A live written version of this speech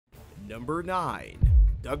Number 9.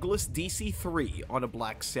 Douglas DC-3 on a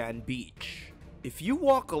black sand beach. If you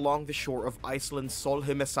walk along the shore of Iceland's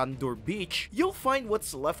Solheimasandur beach, you'll find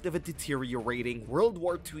what's left of a deteriorating World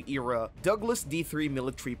War II era Douglas D-3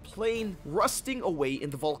 military plane rusting away in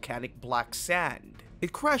the volcanic black sand.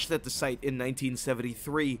 It crashed at the site in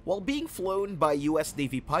 1973 while being flown by US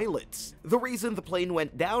Navy pilots. The reason the plane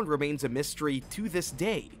went down remains a mystery to this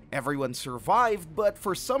day. Everyone survived, but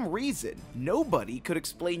for some reason, nobody could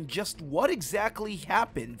explain just what exactly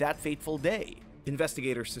happened that fateful day.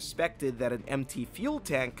 Investigators suspected that an empty fuel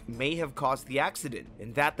tank may have caused the accident,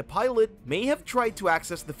 and that the pilot may have tried to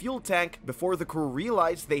access the fuel tank before the crew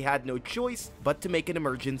realized they had no choice but to make an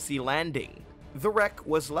emergency landing. The wreck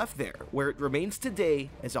was left there, where it remains today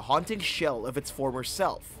as a haunting shell of its former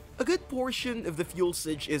self. A good portion of the fuel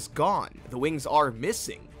sidge is gone, the wings are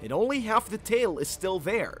missing, and only half the tail is still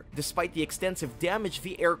there. Despite the extensive damage,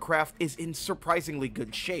 the aircraft is in surprisingly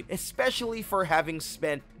good shape, especially for having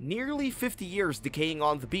spent nearly 50 years decaying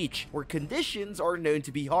on the beach, where conditions are known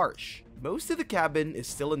to be harsh. Most of the cabin is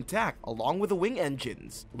still intact, along with the wing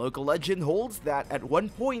engines. Local legend holds that at one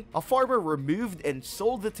point, a farmer removed and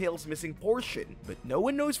sold the tail's missing portion, but no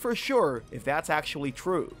one knows for sure if that's actually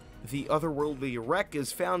true. The otherworldly wreck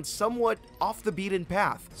is found somewhat off the beaten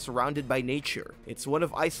path, surrounded by nature. It's one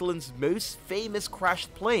of Iceland's most famous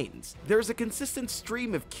crashed planes. There's a consistent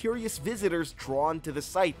stream of curious visitors drawn to the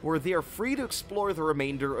site, where they are free to explore the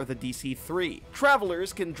remainder of the DC-3.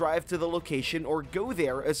 Travelers can drive to the location or go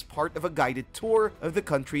there as part of a guided tour of the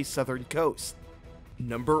country's southern coast.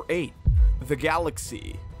 Number 8. The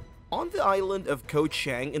Galaxy. On the island of Koh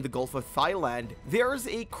Chang in the Gulf of Thailand, there's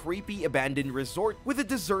a creepy abandoned resort with a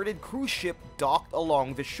deserted cruise ship docked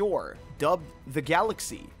along the shore. Dubbed the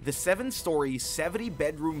Galaxy, the 7-story,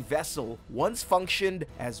 70-bedroom vessel once functioned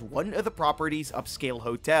as one of the property's upscale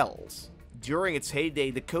hotels. During its heyday,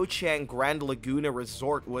 the Koh Chang Grand Laguna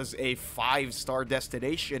Resort was a 5-star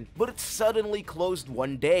destination, but it suddenly closed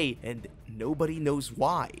one day, and nobody knows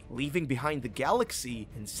why, leaving behind the Galaxy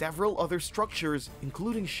and several other structures,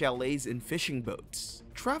 including chalets and fishing boats.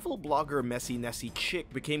 Travel blogger Messy Nessie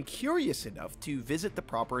Chick became curious enough to visit the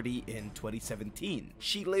property in 2017.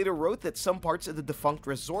 She later wrote that some parts of the defunct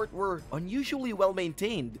resort were unusually well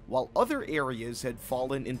maintained, while other areas had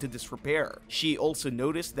fallen into disrepair. She also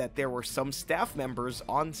noticed that there were some staff members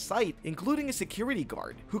on site, including a security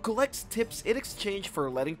guard, who collects tips in exchange for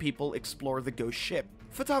letting people explore the ghost ship.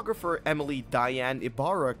 Photographer Emily Diane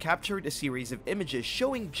Ibarra captured a series of images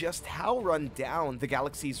showing just how run down the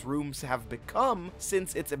Galaxy's rooms have become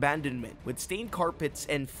since its abandonment, with stained carpets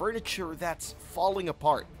and furniture that's falling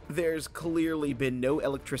apart. There's clearly been no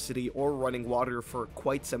electricity or running water for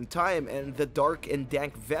quite some time, and the dark and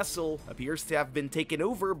dank vessel appears to have been taken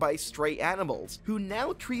over by stray animals, who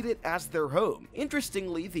now treat it as their home.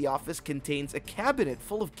 Interestingly, the office contains a cabinet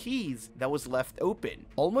full of keys that was left open,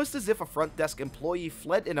 almost as if a front desk employee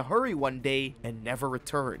fled in a hurry one day and never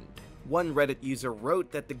returned. One Reddit user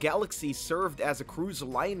wrote that the Galaxy served as a cruise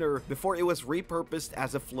liner before it was repurposed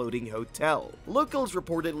as a floating hotel. Locals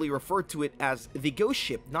reportedly refer to it as the ghost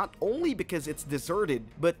ship not only because it's deserted,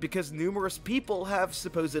 but because numerous people have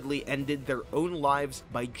supposedly ended their own lives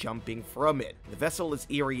by jumping from it. The vessel is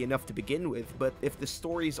eerie enough to begin with, but if the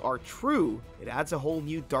stories are true, it adds a whole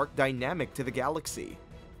new dark dynamic to the Galaxy.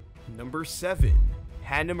 Number 7.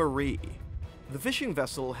 Hannah Marie. The fishing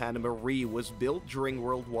vessel Hannah Marie was built during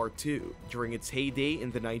World War II. During its heyday in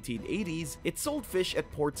the 1980s, it sold fish at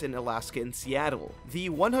ports in Alaska and Seattle. The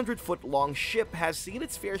 100-foot-long ship has seen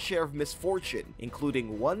its fair share of misfortune,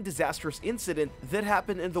 including one disastrous incident that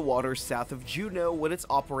happened in the waters south of Juneau when its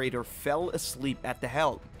operator fell asleep at the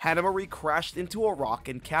helm. Hannah Marie crashed into a rock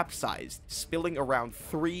and capsized, spilling around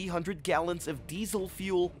 300 gallons of diesel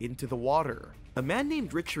fuel into the water. A man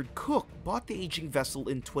named Richard Cook bought the aging vessel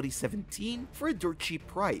in 2017 for a dirt cheap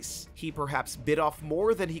price. He perhaps bit off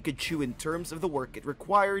more than he could chew in terms of the work it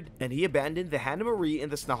required, and he abandoned the Hannah Marie in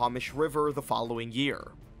the Snohomish River the following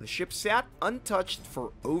year. The ship sat untouched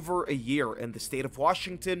for over a year, and the state of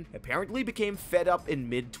Washington apparently became fed up in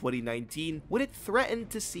mid-2019 when it threatened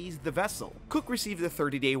to seize the vessel. Cook received a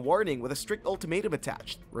 30-day warning with a strict ultimatum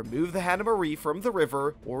attached: remove the Hannah Marie from the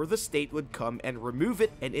river, or the state would come and remove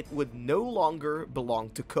it, and it would no longer belong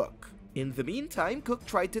to Cook. In the meantime, Cook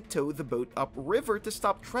tried to tow the boat upriver to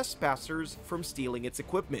stop trespassers from stealing its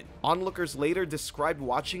equipment. Onlookers later described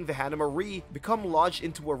watching the Hannah Marie become lodged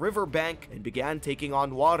into a riverbank and began taking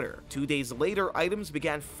on water. 2 days later, items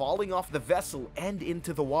began falling off the vessel and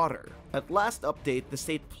into the water. At last update, the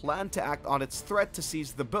state planned to act on its threat to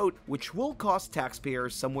seize the boat, which will cost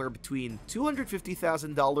taxpayers somewhere between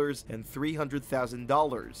 $250,000 and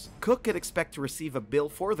 $300,000. Cook could expect to receive a bill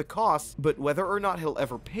for the costs, but whether or not he'll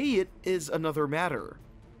ever pay it is another matter.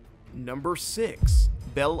 Number 6.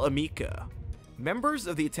 Belle Amica. Members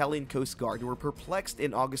of the Italian Coast Guard were perplexed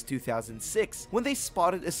in August 2006 when they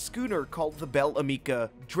spotted a schooner called the Belle Amica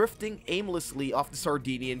drifting aimlessly off the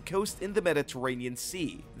Sardinian coast in the Mediterranean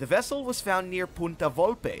Sea. The vessel was found near Punta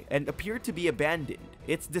Volpe and appeared to be abandoned.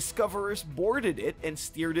 Its discoverers boarded it and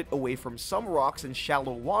steered it away from some rocks and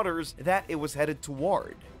shallow waters that it was headed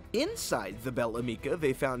toward. Inside the Belle Amica,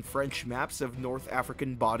 they found French maps of North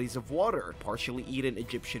African bodies of water, partially eaten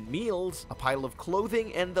Egyptian meals, a pile of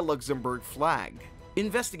clothing, and the Luxembourg flag.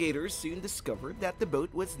 Investigators soon discovered that the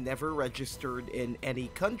boat was never registered in any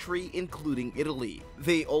country, including Italy.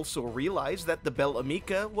 They also realized that the Belle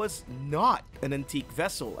Amica was not an antique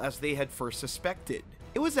vessel as they had first suspected.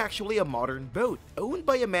 It was actually a modern boat, owned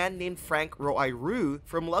by a man named Frank Roairu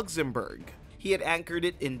from Luxembourg. He had anchored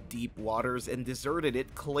it in deep waters and deserted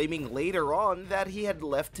it, claiming later on that he had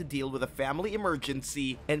left to deal with a family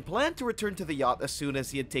emergency and planned to return to the yacht as soon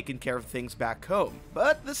as he had taken care of things back home.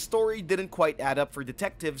 But the story didn't quite add up for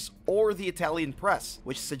detectives or the Italian press,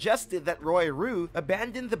 which suggested that Roairu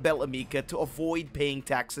abandoned the Belle Amica to avoid paying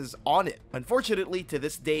taxes on it. Unfortunately, to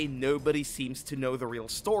this day, nobody seems to know the real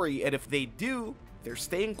story, and if they do, they're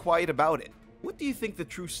staying quiet about it. What do you think the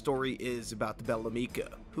true story is about the Belle Amica?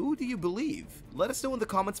 Who do you believe? Let us know in the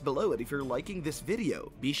comments below, and if you're liking this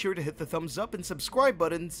video, be sure to hit the thumbs up and subscribe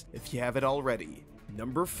buttons if you haven't already.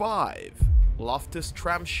 Number 5. Loftus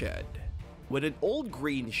Tramshed. When an old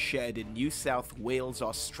grain shed in New South Wales,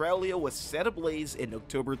 Australia was set ablaze in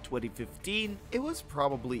October 2015, it was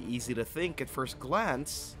probably easy to think at first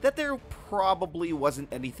glance that there probably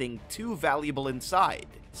wasn't anything too valuable inside.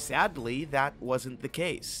 Sadly, that wasn't the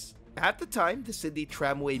case. At the time, the Sydney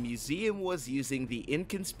Tramway Museum was using the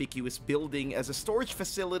inconspicuous building as a storage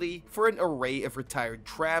facility for an array of retired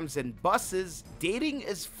trams and buses dating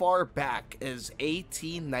as far back as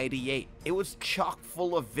 1898. It was chock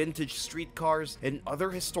full of vintage streetcars and other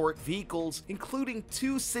historic vehicles, including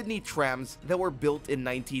 2 Sydney trams that were built in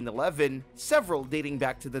 1911, several dating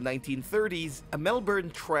back to the 1930s, a Melbourne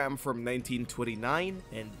tram from 1929,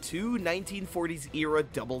 and 2 1940s-era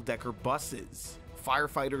double-decker buses.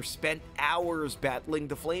 Firefighters spent hours battling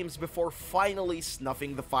the flames before finally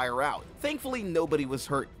snuffing the fire out. Thankfully, nobody was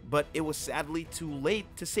hurt, but it was sadly too late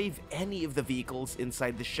to save any of the vehicles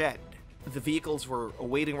inside the shed. The vehicles were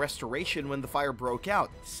awaiting restoration when the fire broke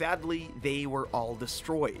out. Sadly, they were all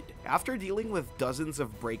destroyed. After dealing with dozens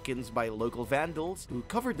of break-ins by local vandals who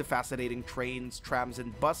covered the fascinating trains, trams,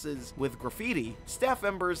 and buses with graffiti, staff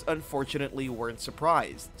members unfortunately weren't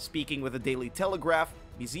surprised. Speaking with the Daily Telegraph,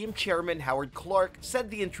 Museum Chairman Howard Clark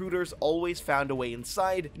said the intruders always found a way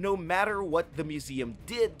inside, no matter what the museum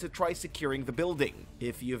did to try securing the building.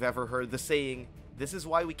 If you've ever heard the saying, "This is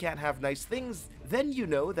why we can't have nice things," then you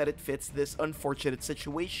know that it fits this unfortunate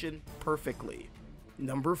situation perfectly.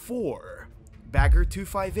 Number 4. Bagger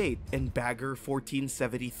 258 and Bagger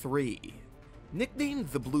 1473.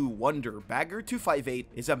 Nicknamed the Blue Wonder, Bagger 258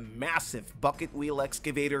 is a massive bucket wheel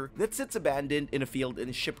excavator that sits abandoned in a field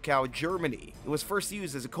in Schipkau, Germany. It was first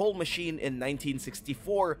used as a coal machine in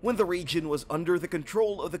 1964 when the region was under the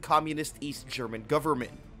control of the Communist East German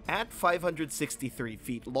government. At 563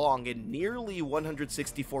 feet long and nearly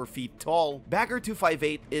 164 feet tall, Bagger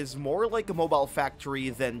 258 is more like a mobile factory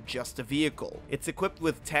than just a vehicle. It's equipped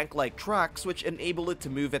with tank-like tracks which enable it to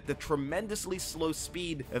move at the tremendously slow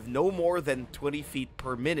speed of no more than 20 feet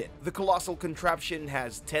per minute. The colossal contraption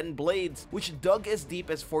has 10 blades which dug as deep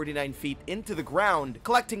as 49 feet into the ground,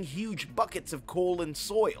 collecting huge buckets of coal and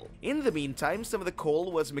soil. In the meantime, some of the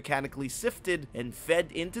coal was mechanically sifted and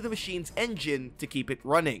fed into the machine's engine to keep it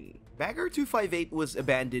running. Bagger 258 was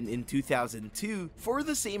abandoned in 2002 for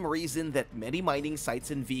the same reason that many mining sites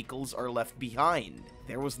and vehicles are left behind.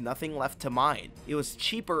 There was nothing left to mine. It was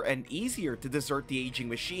cheaper and easier to desert the aging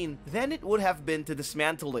machine than it would have been to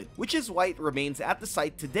dismantle it, which is why it remains at the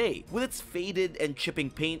site today, with its faded and chipping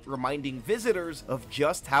paint reminding visitors of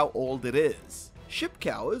just how old it is.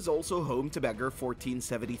 Shipcow is also home to Bagger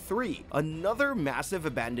 1473, another massive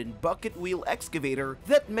abandoned bucket wheel excavator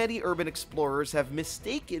that many urban explorers have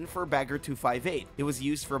mistaken for Bagger 258. It was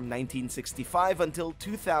used from 1965 until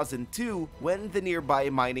 2002 when the nearby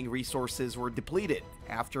mining resources were depleted.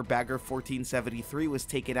 After Bagger 1473 was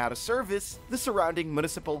taken out of service, the surrounding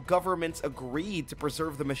municipal governments agreed to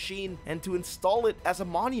preserve the machine and to install it as a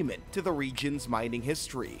monument to the region's mining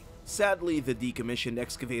history. Sadly, the decommissioned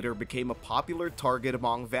excavator became a popular target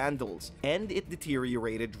among vandals, and it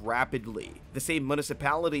deteriorated rapidly. The same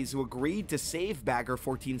municipalities who agreed to save Bagger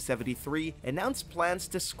 1473 announced plans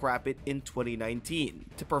to scrap it in 2019.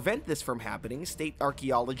 To prevent this from happening, state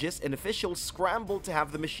archaeologists and officials scrambled to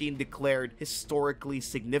have the machine declared historically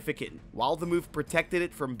significant. While the move protected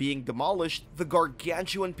it from being demolished, the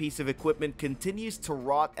gargantuan piece of equipment continues to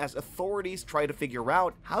rot as authorities try to figure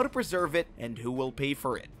out how to preserve it and who will pay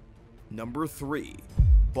for it. Number 3.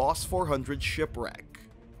 Boss 400 Shipwreck.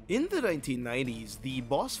 In the 1990s, the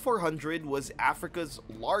Boss 400 was Africa's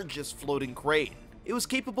largest floating crane. It was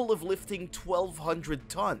capable of lifting 1,200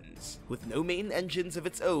 tons. With no main engines of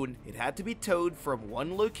its own, it had to be towed from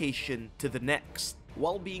one location to the next.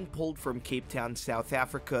 While being pulled from Cape Town, South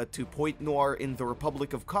Africa to Point Noir in the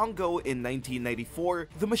Republic of Congo in 1994,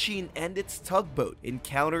 the machine and its tugboat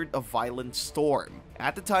encountered a violent storm.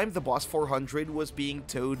 At the time, the Boss 400 was being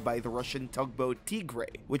towed by the Russian tugboat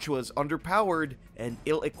Tigray, which was underpowered and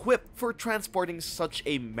ill-equipped for transporting such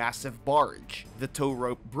a massive barge. The tow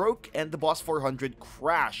rope broke and the Boss 400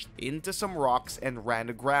 crashed into some rocks and ran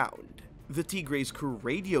aground. The Tigray's crew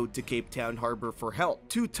radioed to Cape Town Harbor for help.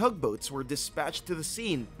 2 tugboats were dispatched to the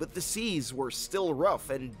scene, but the seas were still rough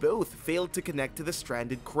and both failed to connect to the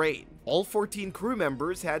stranded crane. All 14 crew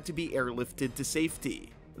members had to be airlifted to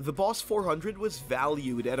safety. The Boss 400 was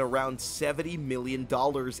valued at around $70 million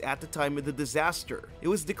at the time of the disaster. It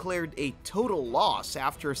was declared a total loss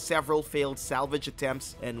after several failed salvage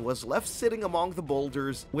attempts and was left sitting among the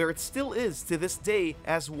boulders where it still is to this day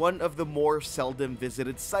as one of the more seldom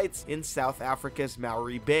visited sites in South Africa's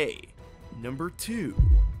Maori Bay. Number 2.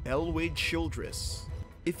 Elway Childress.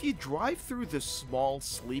 If you drive through the small,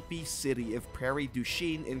 sleepy city of Prairie du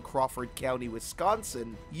Chien in Crawford County,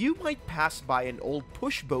 Wisconsin, you might pass by an old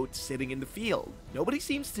push boat sitting in the field. Nobody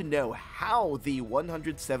seems to know how the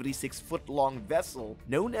 176-foot-long vessel,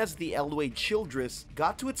 known as the Elway Childress,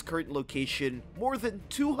 got to its current location more than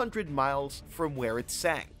 200 miles from where it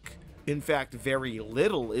sank. In fact, very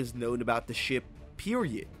little is known about the ship,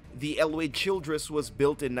 period. The Elway Childress was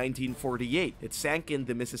built in 1948. It sank in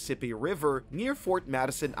the Mississippi River near Fort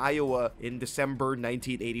Madison, Iowa in December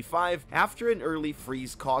 1985 after an early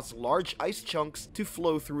freeze caused large ice chunks to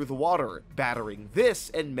flow through the water, battering this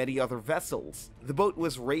and many other vessels. The boat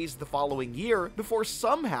was raised the following year before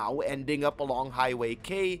somehow ending up along Highway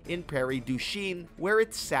K in Prairie du Chien, where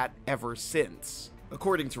it's sat ever since.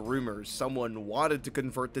 According to rumors, someone wanted to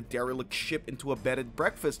convert the derelict ship into a bed and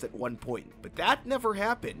breakfast at one point, but that never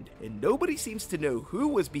happened, and nobody seems to know who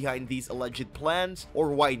was behind these alleged plans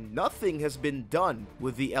or why nothing has been done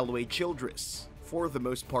with the Elway Childress. For the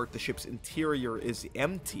most part, the ship's interior is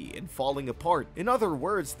empty and falling apart. In other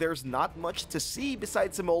words, there's not much to see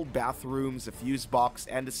besides some old bathrooms, a fuse box,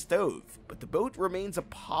 and a stove. But the boat remains a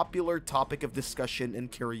popular topic of discussion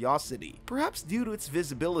and curiosity, perhaps due to its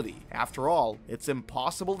visibility. After all, it's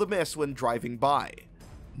impossible to miss when driving by.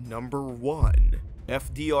 Number 1.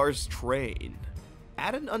 FDR's Train.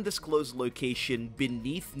 At an undisclosed location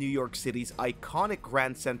beneath New York City's iconic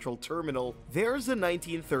Grand Central Terminal, there's a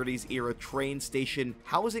 1930s-era train station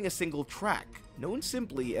housing a single track, known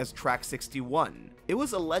simply as Track 61. It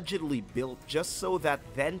was allegedly built just so that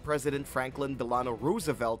then-President Franklin Delano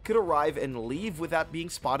Roosevelt could arrive and leave without being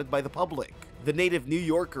spotted by the public. The native New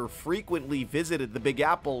Yorker frequently visited the Big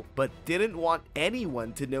Apple, but didn't want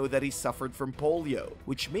anyone to know that he suffered from polio,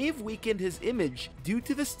 which may have weakened his image due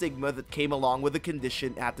to the stigma that came along with the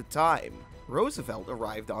condition at the time. Roosevelt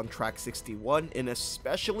arrived on Track 61 in a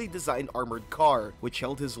specially designed armored car, which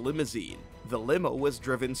held his limousine. The limo was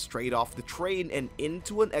driven straight off the train and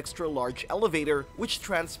into an extra-large elevator, which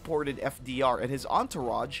transported FDR and his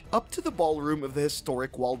entourage up to the ballroom of the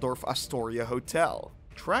historic Waldorf Astoria Hotel.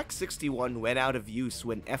 Track 61 went out of use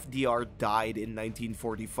when FDR died in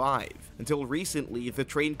 1945. Until recently, the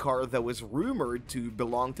train car that was rumored to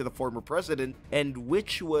belong to the former president, and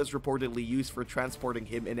which was reportedly used for transporting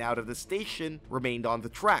him in and out of the station, remained on the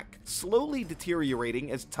track, slowly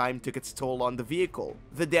deteriorating as time took its toll on the vehicle.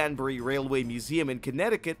 The Danbury Railway Museum in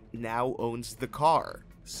Connecticut now owns the car.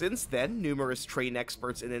 Since then, numerous train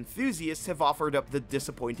experts and enthusiasts have offered up the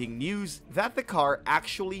disappointing news that the car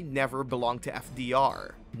actually never belonged to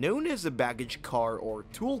FDR. Known as a baggage car or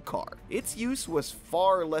tool car, its use was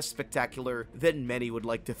far less spectacular than many would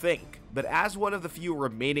like to think. But as one of the few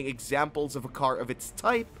remaining examples of a car of its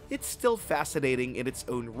type, it's still fascinating in its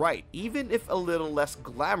own right, even if a little less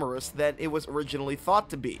glamorous than it was originally thought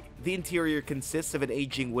to be. The interior consists of an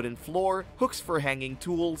aging wooden floor, hooks for hanging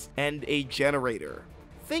tools, and a generator.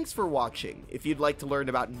 Thanks for watching. If you'd like to learn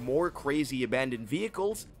about more crazy abandoned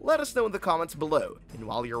vehicles, let us know in the comments below. And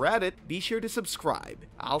while you're at it, be sure to subscribe.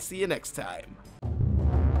 I'll see you next time.